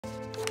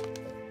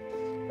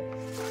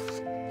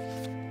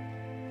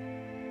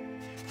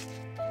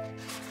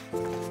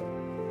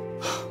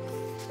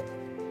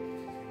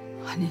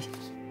아니,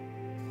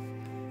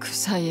 그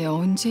사이에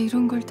언제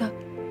이런 걸 다...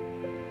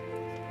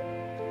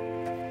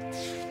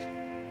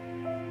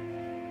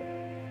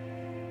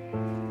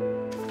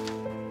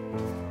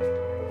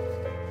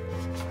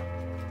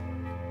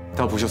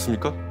 다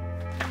보셨습니까?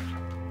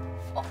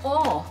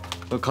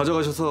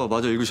 가져가셔서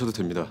마저 읽으셔도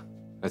됩니다.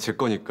 제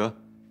거니까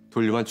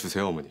돌려만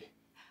주세요, 어머니.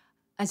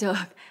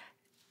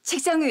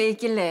 책상 위에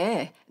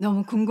있길래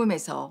너무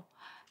궁금해서.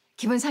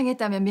 기분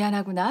상했다면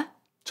미안하구나.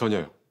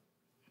 전혀요.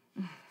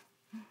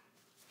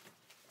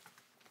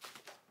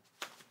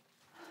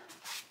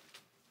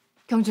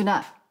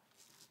 경준아.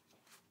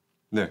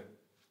 네.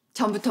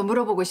 전부터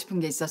물어보고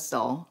싶은 게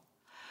있었어.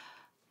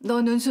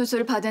 너 눈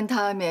수술 받은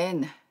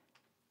다음엔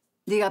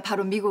네가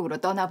바로 미국으로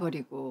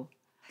떠나버리고,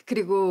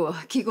 그리고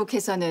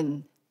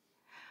귀국해서는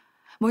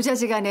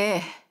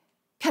모자지간에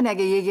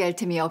편하게 얘기할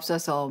틈이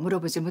없어서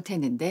물어보지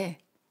못했는데,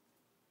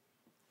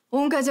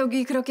 온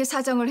가족이 그렇게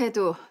사정을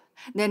해도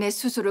내내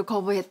수술을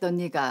거부했던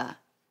네가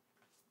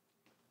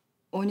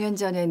 5년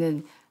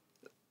전에는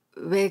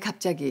왜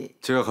갑자기...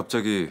 제가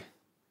갑자기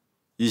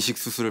이식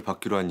수술을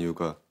받기로 한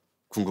이유가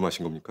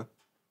궁금하신 겁니까?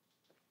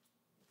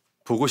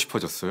 보고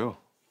싶어졌어요.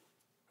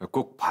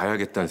 꼭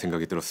봐야겠다는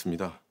생각이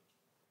들었습니다.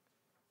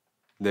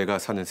 내가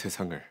사는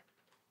세상을,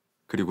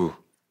 그리고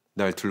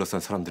날 둘러싼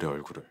사람들의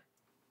얼굴을.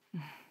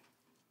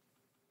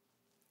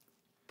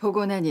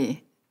 보고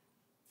나니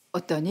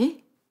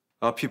어떠니?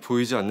 앞이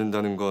보이지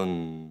않는다는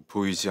건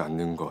보이지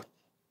않는 것,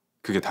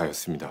 그게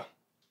다였습니다.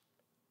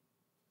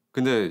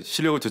 근데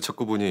실력을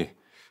되찾고 보니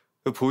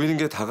보이는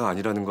게 다가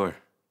아니라는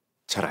걸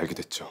잘 알게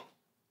됐죠.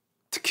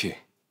 특히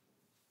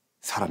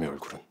사람의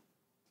얼굴은.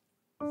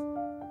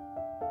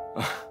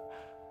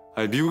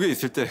 미국에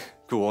있을 때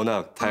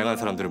워낙 다양한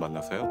사람들을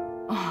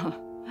만나서요.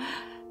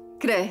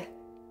 그래.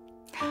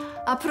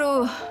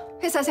 앞으로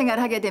회사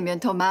생활하게 되면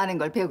더 많은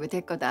걸 배우게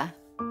될 거다.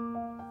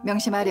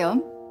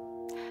 명심하렴.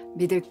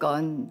 믿을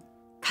건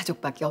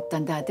가족밖에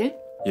없단다, 아들.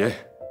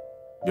 예,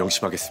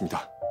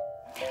 명심하겠습니다.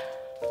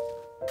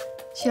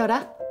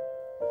 쉬어라.